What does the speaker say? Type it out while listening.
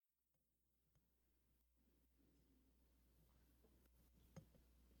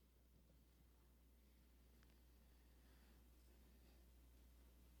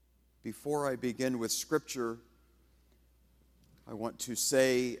Before I begin with Scripture, I want to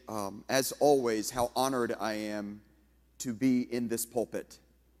say, as always, how honored I am to be in this pulpit,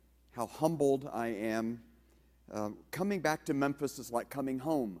 how humbled I am. Coming back to Memphis is like coming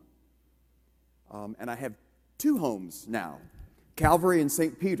home. And I have two homes now, Calvary and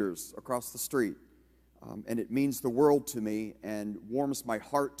St. Peter's across the street. And it means the world to me and warms my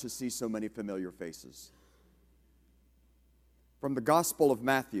heart to see so many familiar faces. From the Gospel of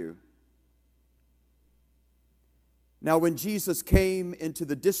Matthew. Now, when Jesus came into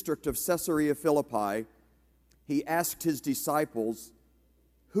the district of Caesarea Philippi, he asked his disciples,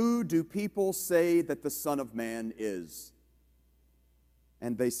 "Who do people say that the Son of Man is?"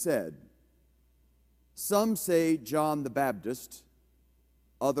 And they said, "Some say John the Baptist,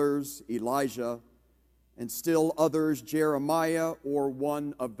 others Elijah, and still others Jeremiah or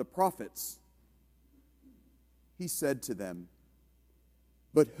one of the prophets." He said to them,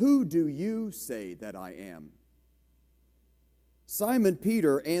 "But who do you say that I am?" Simon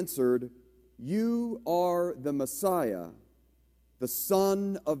Peter answered, "You are the Messiah, the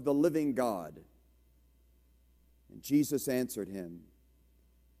Son of the living God." And Jesus answered him,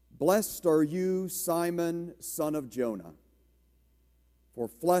 "Blessed are you, Simon, son of Jonah, for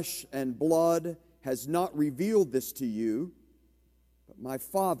flesh and blood has not revealed this to you, but my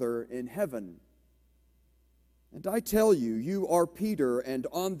Father in heaven. And I tell you, you are Peter, and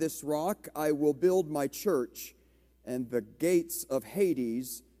on this rock I will build my church, and the gates of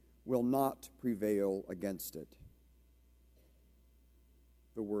Hades will not prevail against it."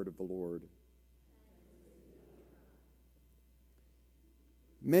 The word of the Lord.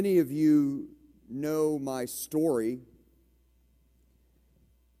 Many of you know my story.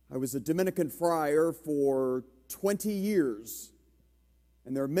 I was a Dominican friar for 20 years,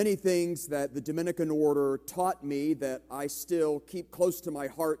 and there are many things that the Dominican order taught me that I still keep close to my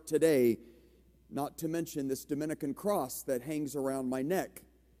heart today, not to mention this Dominican cross that hangs around my neck,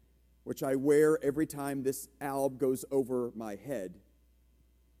 which I wear every time this alb goes over my head.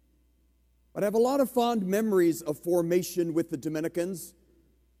 But I have a lot of fond memories of formation with the Dominicans,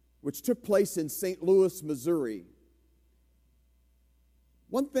 which took place in St. Louis, Missouri.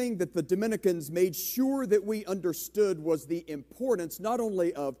 One thing that the Dominicans made sure that we understood was the importance not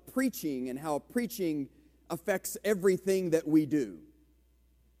only of preaching and how preaching affects everything that we do,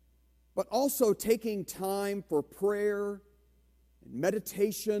 but also taking time for prayer and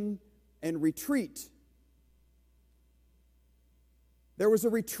meditation and retreat. There was a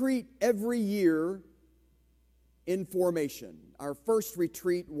retreat every year in formation. Our first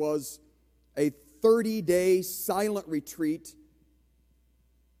retreat was a 30-day silent retreat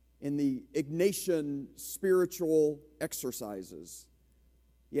in the Ignatian spiritual exercises.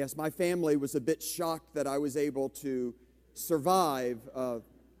 Yes, my family was a bit shocked that I was able to survive a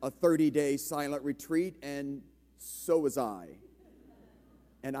 30-day silent retreat, and so was I.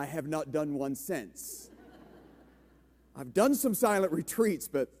 And I have not done one since. I've done some silent retreats,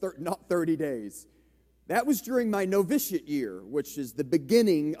 but not 30 days. That was during my novitiate year, which is the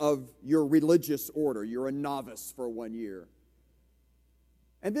beginning of your religious order. You're a novice for 1 year.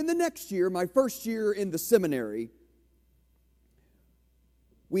 And then the next year, my first year in the seminary,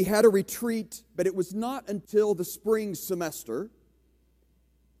 we had a retreat, but it was not until the spring semester,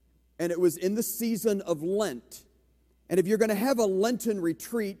 and it was in the season of Lent. And if you're going to have a Lenten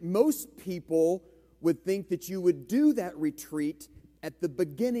retreat, most people would think that you would do that retreat at the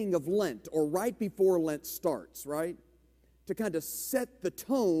beginning of Lent or right before Lent starts, right? To kind of set the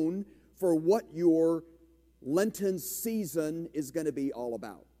tone for what your Lenten season is going to be all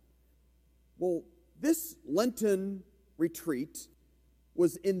about. Well, this Lenten retreat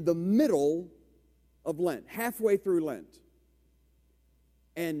was in the middle of Lent, halfway through Lent.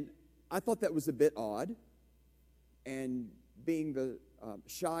 And I thought that was a bit odd. And being the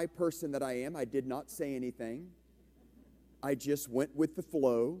shy person that I am, I did not say anything. I just went with the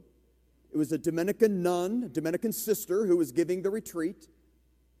flow. It was a Dominican nun, a Dominican sister who was giving the retreat.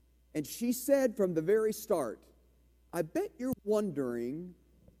 And she said from the very start, "I bet you're wondering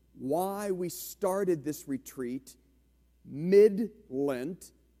why we started this retreat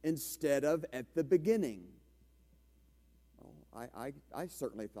mid-Lent instead of at the beginning." Well, I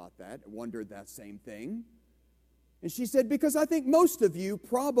certainly thought that, wondered that same thing. And she said, "Because I think most of you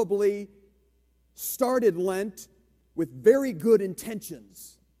probably started Lent with very good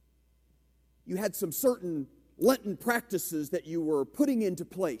intentions. You had some certain Lenten practices that you were putting into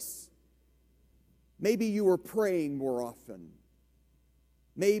place. Maybe you were praying more often.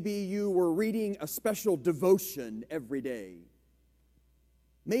 Maybe you were reading a special devotion every day.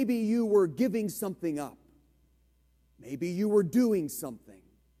 Maybe you were giving something up. Maybe you were doing something.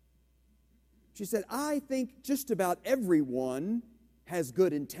 She said, I think just about everyone has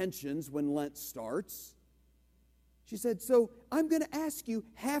good intentions when Lent starts. She said, so I'm going to ask you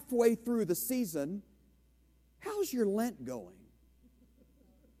halfway through the season, how's your Lent going?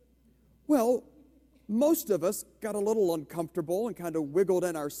 Well, most of us got a little uncomfortable and kind of wiggled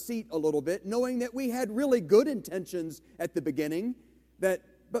in our seat a little bit, knowing that we had really good intentions at the beginning, but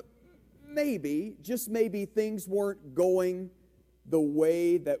maybe, just maybe, things weren't going the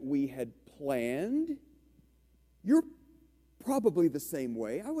way that we had planned. You're probably the same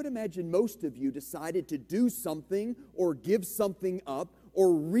way. I would imagine most of you decided to do something or give something up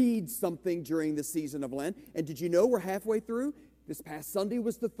or read something during the season of Lent. And did you know we're halfway through? This past Sunday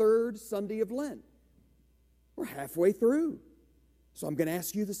was the third Sunday of Lent. We're halfway through. So I'm going to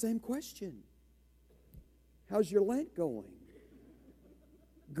ask you the same question. How's your Lent going?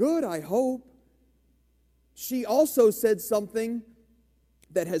 Good, I hope. She also said something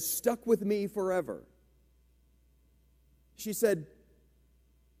that has stuck with me forever. She said,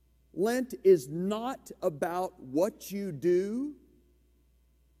 Lent is not about what you do,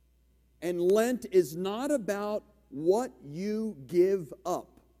 and Lent is not about what you give up.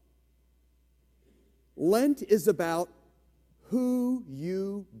 Lent is about who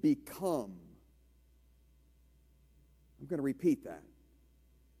you become. I'm going to repeat that.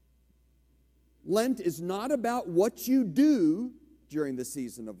 Lent is not about what you do during the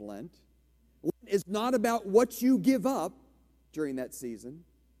season of Lent. Lent is not about what you give up during that season.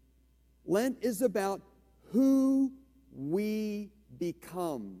 Lent is about who we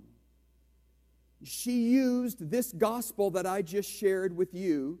become. She used this gospel that I just shared with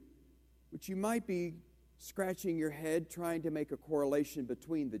you, which you might be scratching your head trying to make a correlation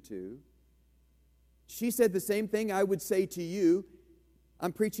between the two. She said the same thing I would say to you.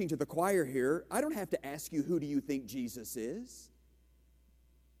 I'm preaching to the choir here. I don't have to ask you, who do you think Jesus is?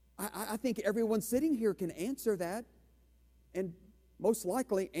 I think everyone sitting here can answer that, and most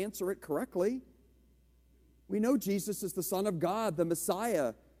likely answer it correctly. We know Jesus is the Son of God, the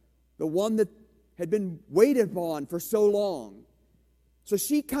Messiah, the one that had been waited upon for so long. So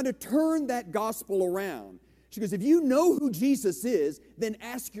she kind of turned that gospel around. She goes, if you know who Jesus is, then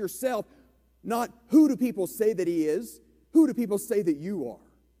ask yourself, not who do people say that he is, who do people say that you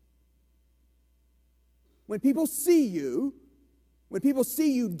are? When people see you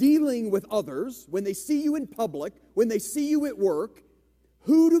dealing with others, when they see you in public, when they see you at work,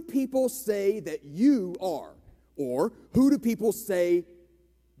 who do people say that you are? Or who do people say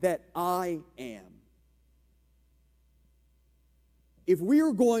that I am? If we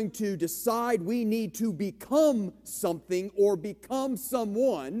are going to decide we need to become something or become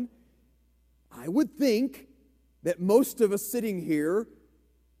someone, I would think that most of us sitting here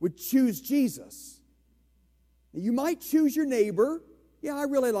would choose Jesus. You might choose your neighbor. Yeah, I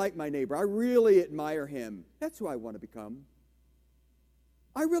really like my neighbor. I really admire him. That's who I want to become.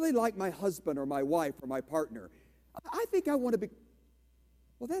 I really like my husband or my wife or my partner. I think I want to be...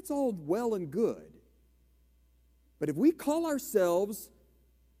 Well, that's all well and good. But if we call ourselves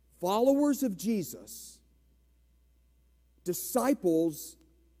followers of Jesus, disciples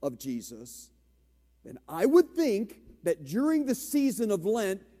of Jesus, then I would think that during the season of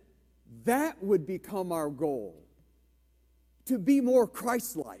Lent, that would become our goal. To be more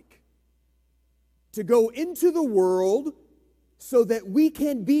Christ-like. To go into the world so that we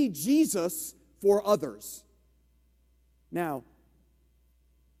can be Jesus for others. Now,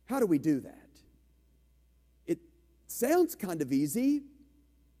 how do we do that? It sounds kind of easy,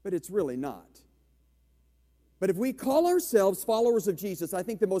 but it's really not. But if we call ourselves followers of Jesus, I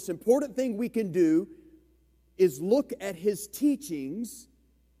think the most important thing we can do is look at his teachings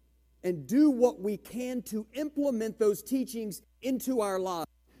and do what we can to implement those teachings into our lives.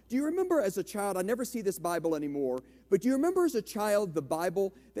 Do you remember as a child, I never see this Bible anymore, but do you remember as a child the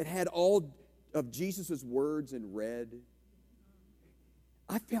Bible that had all of Jesus' words in red?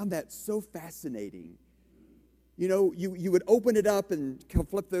 I found that so fascinating. You know, you would open it up and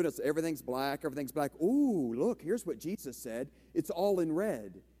flip through it, everything's black. Ooh, look, here's what Jesus said. It's all in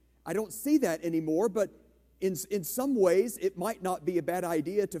red. I don't see that anymore, but in some ways, it might not be a bad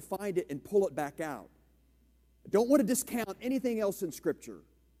idea to find it and pull it back out. I don't want to discount anything else in Scripture.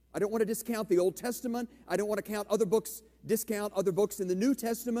 I don't want to discount the Old Testament. I don't want to discount other books in the New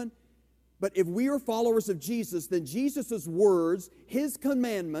Testament. But if we are followers of Jesus, then Jesus' words, his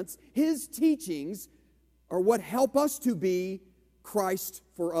commandments, his teachings are what help us to be Christ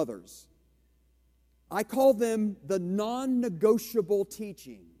for others. I call them the non-negotiable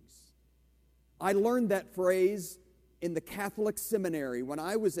teachings. I learned that phrase in the Catholic seminary when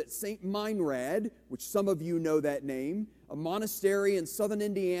I was at St. Meinrad, which some of you know that name, a monastery in southern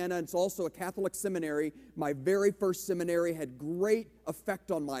Indiana. It's also a Catholic seminary. My very first seminary had great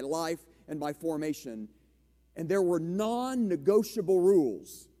effect on my life and my formation. And there were non-negotiable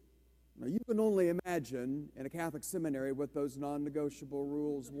rules. Now, you can only imagine in a Catholic seminary what those non-negotiable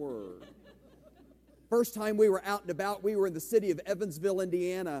rules were. First time we were out and about, we were in the city of Evansville,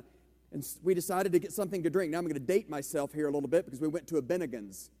 Indiana, and we decided to get something to drink. Now, I'm going to date myself here a little bit because we went to a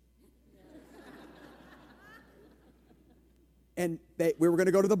Bennigan's. And we were going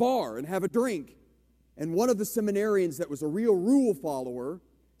to go to the bar and have a drink. And one of the seminarians that was a real rule follower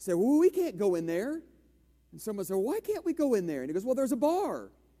said, well, we can't go in there. And someone said, well, why can't we go in there? And he goes, well, there's a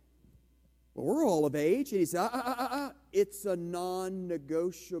bar. Well, we're all of age. And he said, it's a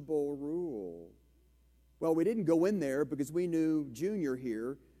non-negotiable rule. Well, we didn't go in there because we knew Junior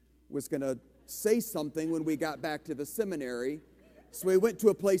here was going to say something when we got back to the seminary. So we went to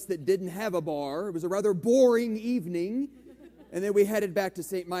a place that didn't have a bar. It was a rather boring evening. And then we headed back to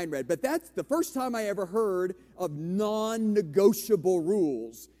St. Meinrad. But that's the first time I ever heard of non-negotiable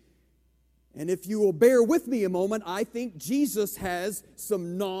rules. And if you will bear with me a moment, I think Jesus has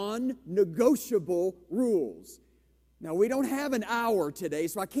some non-negotiable rules. Now, we don't have an hour today,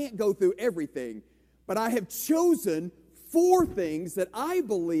 so I can't go through everything. But I have chosen 4 things that I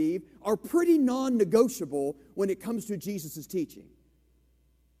believe are pretty non-negotiable when it comes to Jesus' teaching.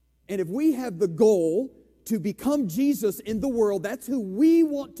 And if we have the goal to become Jesus in the world, that's who we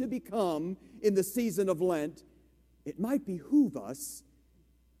want to become in the season of Lent, it might behoove us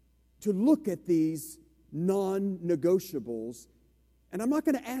to look at these non-negotiables. And I'm not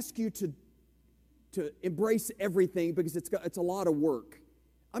going to ask you to embrace everything because it's a lot of work.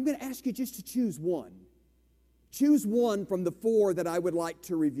 I'm going to ask you just to choose one. Choose one from the 4 that I would like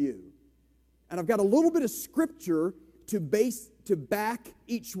to review. And I've got a little bit of scripture to back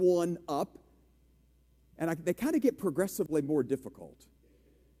each one up. And they kind of get progressively more difficult,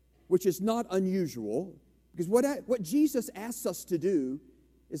 which is not unusual, because what Jesus asks us to do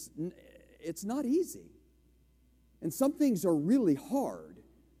it's not easy. And some things are really hard.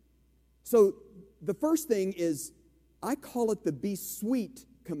 So the first thing is, I call it the be sweet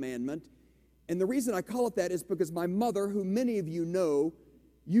commandment. And the reason I call it that is because my mother, who many of you know,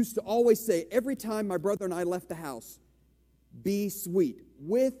 used to always say every time my brother and I left the house, be sweet,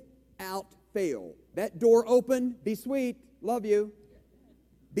 without fail. That door open, be sweet, love you.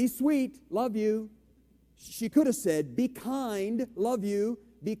 Be sweet, love you. She could have said, be kind, love you.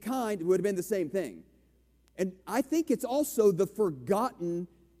 Be kind. It would have been the same thing. And I think it's also the forgotten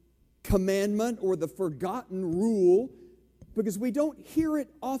commandment or the forgotten rule, because we don't hear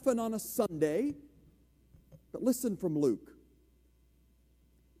it often on a Sunday. But listen from Luke.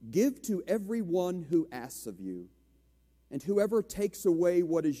 Give to everyone who asks of you, and whoever takes away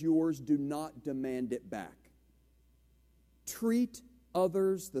what is yours, do not demand it back. Treat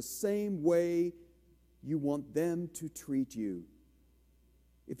others the same way you want them to treat you.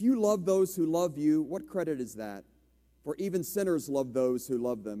 If you love those who love you, what credit is that? For even sinners love those who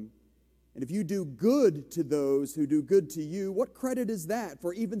love them. And if you do good to those who do good to you, what credit is that?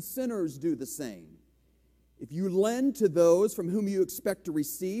 For even sinners do the same. If you lend to those from whom you expect to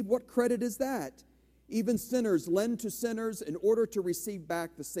receive, what credit is that? Even sinners lend to sinners in order to receive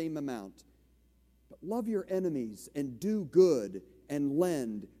back the same amount. But love your enemies and do good and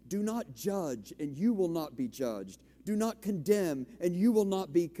lend. Do not judge, and you will not be judged. Do not condemn, and you will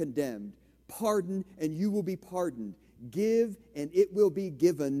not be condemned. Pardon, and you will be pardoned. Give, and it will be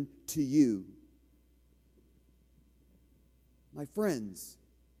given to you. My friends,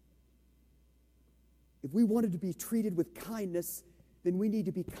 if we wanted to be treated with kindness, then we need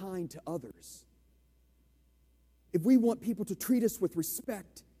to be kind to others. If we want people to treat us with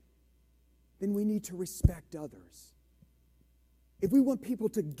respect, then we need to respect others. If we want people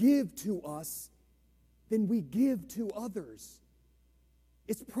to give to us, then we give to others.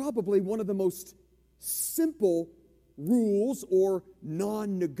 It's probably one of the most simple rules or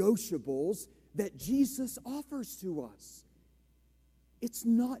non-negotiables that Jesus offers to us. It's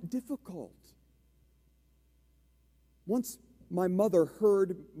not difficult. Once my mother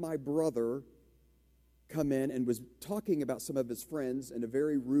heard my brother come in and was talking about some of his friends in a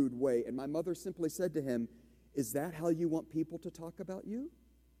very rude way, and my mother simply said to him, "Is that how you want people to talk about you?"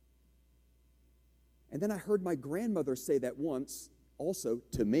 And then I heard my grandmother say that once also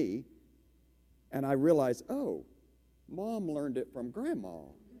to me, and I realized, oh, Mom learned it from Grandma.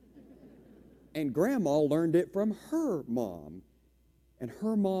 And Grandma learned it from her mom. And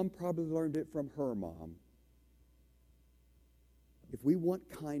her mom probably learned it from her mom. If we want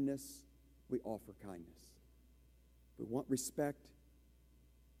kindness, we offer kindness. If we want respect,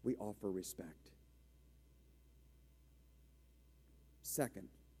 we offer respect. Second,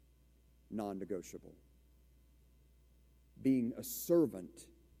 non-negotiable. Being a servant.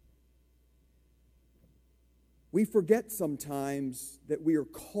 We forget sometimes that we are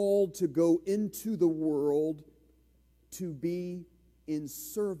called to go into the world to be in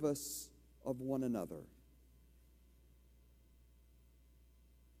service of one another.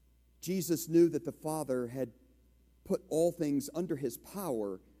 Jesus knew that the Father had put all things under his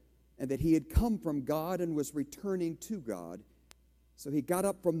power and that he had come from God and was returning to God. So he got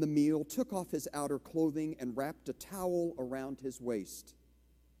up from the meal, took off his outer clothing, and wrapped a towel around his waist.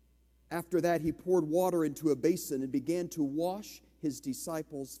 After that, he poured water into a basin and began to wash his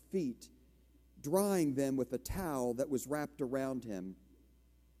disciples' feet, drying them with a towel that was wrapped around him.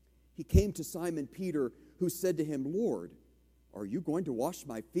 He came to Simon Peter, who said to him, "Lord, are you going to wash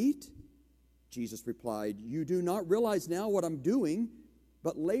my feet?" Jesus replied, "You do not realize now what I'm doing,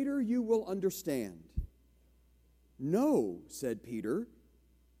 but later you will understand." "No," said Peter,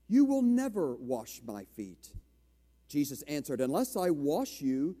 "you will never wash my feet." Jesus answered, "Unless I wash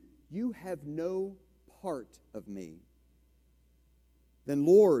you, you have no part of me." "Then,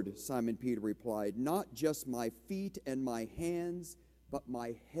 Lord," Simon Peter replied, "not just my feet and my hands, but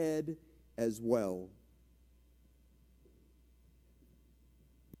my head as well."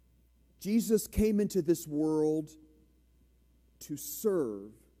 Jesus came into this world to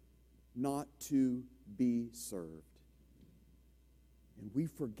serve, not to be served. And we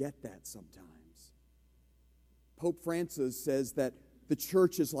forget that sometimes. Pope Francis says that the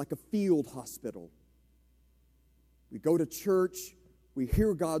church is like a field hospital. We go to church, we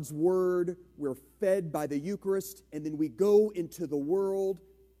hear God's word, we're fed by the Eucharist, and then we go into the world,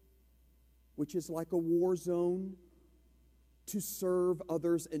 which is like a war zone, to serve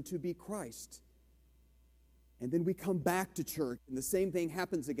others and to be Christ. And then we come back to church, and the same thing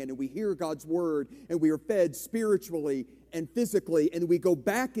happens again, and we hear God's word, and we are fed spiritually and physically, and we go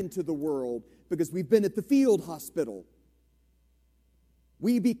back into the world because we've been at the field hospital.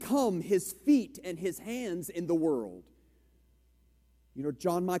 We become his feet and his hands in the world. You know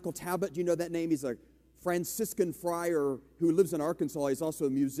John Michael Talbot, do you know that name? He's a Franciscan friar who lives in Arkansas. He's also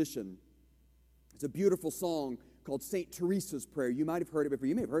a musician. It's a beautiful song called St. Teresa's Prayer. You might have heard it before.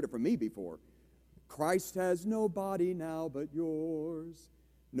 You may have heard it from me before. Christ has no body now but yours,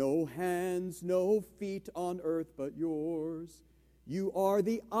 no hands, no feet on earth but yours. You are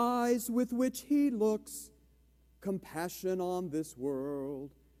the eyes with which he looks, compassion on this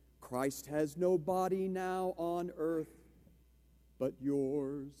world. Christ has no body now on earth but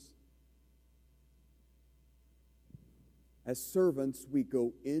yours. As servants, we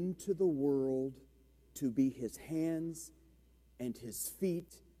go into the world to be his hands and his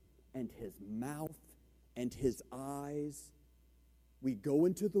feet and his mouth and his eyes. We go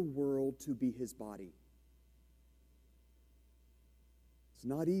into the world to be his body. It's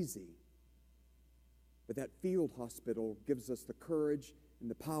not easy, but that field hospital gives us the courage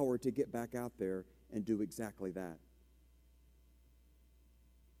and the power to get back out there and do exactly that.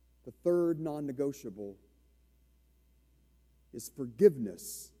 The third non-negotiable is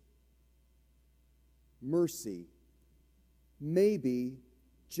forgiveness, mercy. Maybe,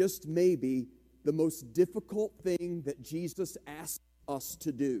 just maybe, the most difficult thing that Jesus asked us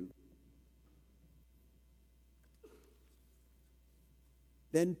to do.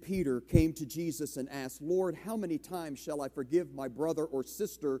 Then Peter came to Jesus and asked, "Lord, how many times shall I forgive my brother or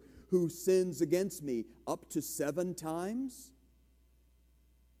sister who sins against me? Up to 7 times?"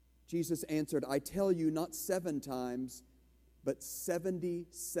 Jesus answered, "I tell you, not 7 times, but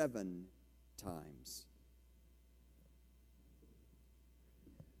 77 times.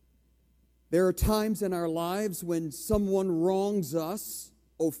 There are times in our lives when someone wrongs us,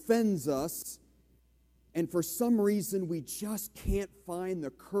 offends us, and for some reason we just can't find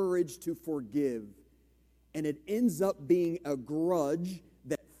the courage to forgive. And it ends up being a grudge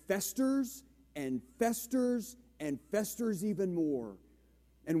that festers and festers and festers even more.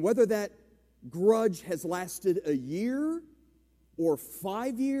 And whether that grudge has lasted a year or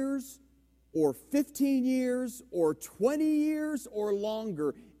 5 years or 15 years or 20 years or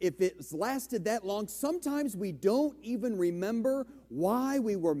longer, if it's lasted that long, sometimes we don't even remember why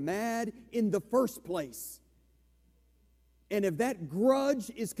we were mad in the first place. And if that grudge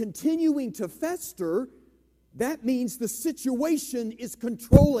is continuing to fester, that means the situation is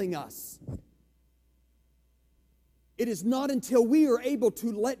controlling us. It is not until we are able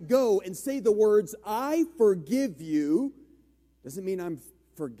to let go and say the words, "I forgive you," doesn't mean I'm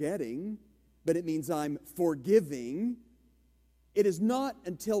forgetting, but it means I'm forgiving. It is not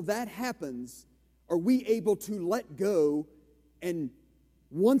until that happens are we able to let go and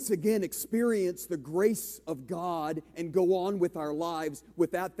once again experience the grace of God and go on with our lives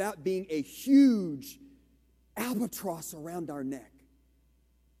without that being a huge albatross around our neck.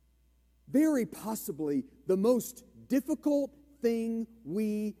 Very possibly the most difficult thing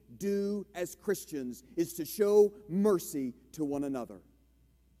we do as Christians is to show mercy to one another.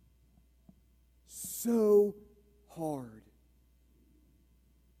 So hard.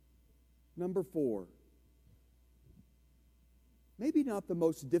 Number 4. Maybe not the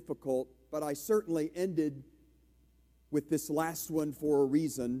most difficult, but I certainly ended with this last one for a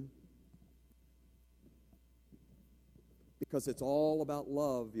reason. Because it's all about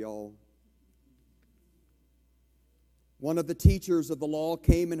love, y'all. One of the teachers of the law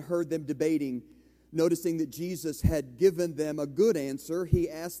came and heard them debating. Noticing that Jesus had given them a good answer, he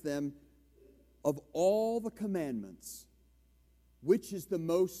asked them, of all the commandments, which is the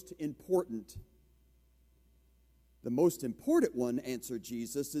most important? The most important one, answered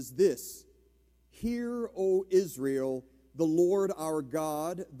Jesus, is this: Hear, O Israel, the Lord our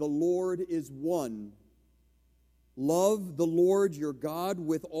God, the Lord is one. Love the Lord your God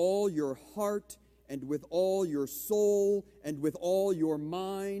with all your heart, and with all your soul, and with all your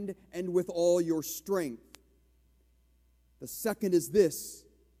mind, and with all your strength. The second is this: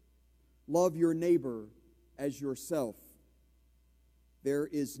 love your neighbor as yourself. There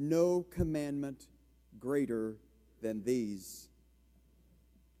is no commandment greater than these.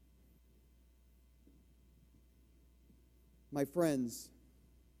 My friends,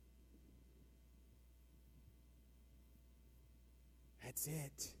 that's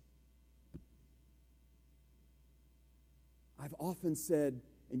it. I've often said,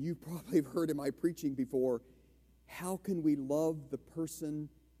 and you probably have heard in my preaching before, how can we love the person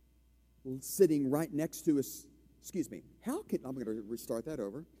sitting right next to us? I'm going to restart that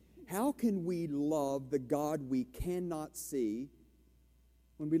over. How can we love the God we cannot see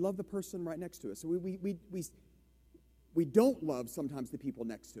when we love the person right next to us? So we don't love sometimes the people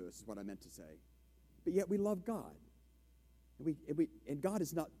next to us, is what I meant to say. But yet we love God. And God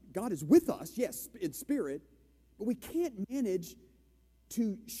is with us, yes, in spirit, but we can't manage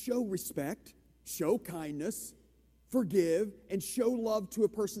to show respect, show kindness, forgive, and show love to a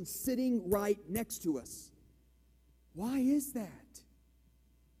person sitting right next to us. Why is that?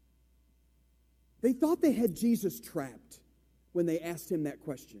 They thought they had Jesus trapped when they asked him that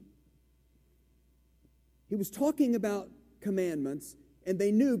question. He was talking about commandments, and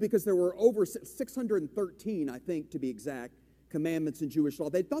they knew, because there were over 613, I think, to be exact, commandments in Jewish law.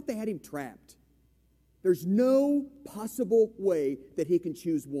 They thought they had him trapped. There's no possible way that he can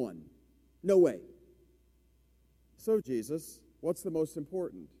choose one. No way. So, Jesus, what's the most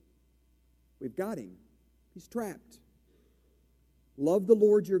important? We've got him. He's trapped. Love the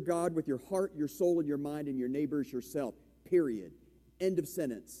Lord your God with your heart, your soul, and your mind, and your neighbor as yourself. Period. End of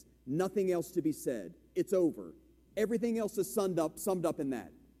sentence. Nothing else to be said. It's over. Everything else is summed up in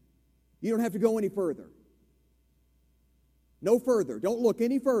that. You don't have to go any further. No further. Don't look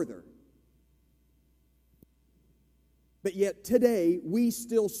any further. But yet today we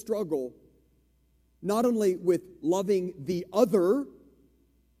still struggle not only with loving the other,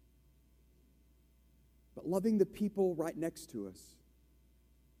 but loving the people right next to us.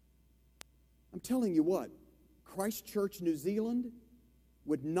 I'm telling you what, Christchurch, New Zealand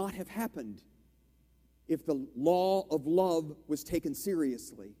would not have happened if the law of love was taken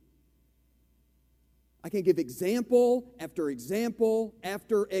seriously. I can give example after example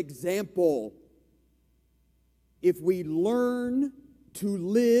after example. If we learn to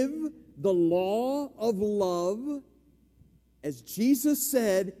live the law of love, as Jesus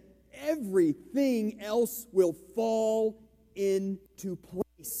said, everything else will fall into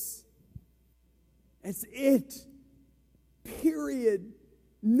place. That's it. Period.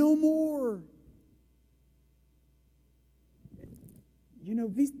 No more. You know,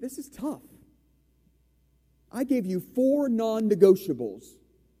 this is tough. I gave you 4 non-negotiables,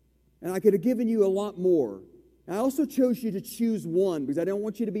 and I could have given you a lot more. I also chose you to choose one because I don't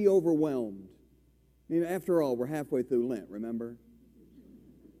want you to be overwhelmed. I mean, after all, we're halfway through Lent, remember?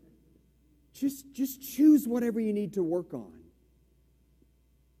 Just choose whatever you need to work on.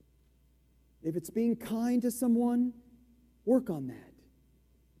 If it's being kind to someone, work on that.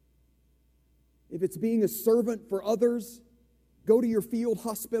 If it's being a servant for others, go to your field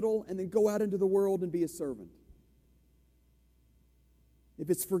hospital and then go out into the world and be a servant. If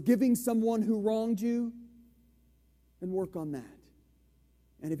it's forgiving someone who wronged you, then work on that.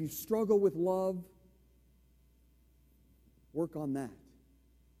 And if you struggle with love, work on that.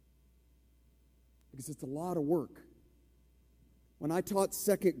 Because it's a lot of work. When I taught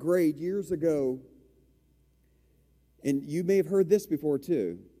second grade years ago, And you may have heard this before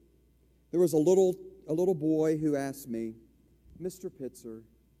too. There was a little boy who asked me, Mr. Pitzer,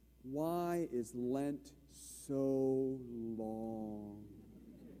 why is Lent so long?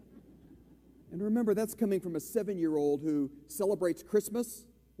 And remember, that's coming from a 7-year-old who celebrates Christmas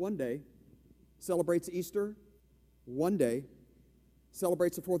one day, celebrates Easter one day,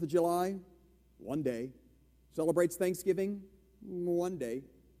 celebrates the 4th of July one day, celebrates Thanksgiving one day,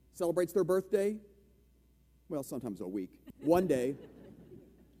 celebrates their birthday, well, sometimes a week, one day.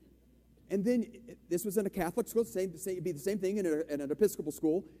 And then this was in a Catholic school, it'd be the same thing in an Episcopal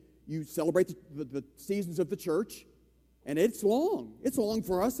school. You celebrate the seasons of the church, and it's long. It's long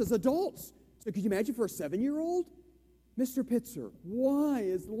for us as adults. So could you imagine for a 7-year-old? Mr. Pitzer, why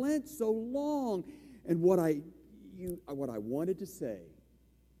is Lent so long? And what I wanted to say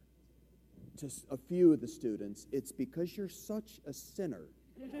to a few of the students, it's because you're such a sinner.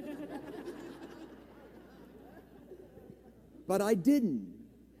 But I didn't.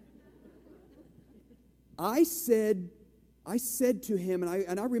 I said to him,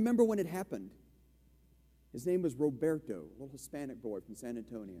 and I remember when it happened. His name was Roberto, a little Hispanic boy from San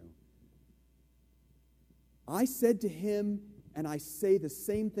Antonio. I said to him, and I say the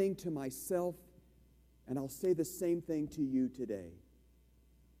same thing to myself, and I'll say the same thing to you today.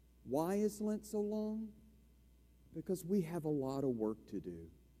 Why is Lent so long? Because we have a lot of work to do.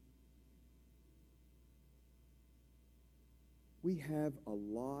 We have a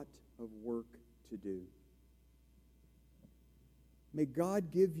lot of work to do. May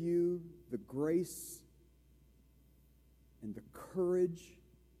God give you the grace and the courage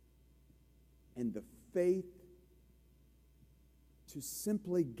and the faith to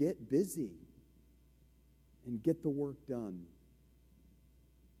simply get busy and get the work done.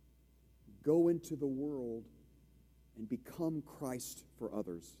 Go into the world and become Christ for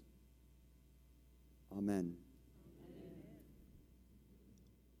others. Amen.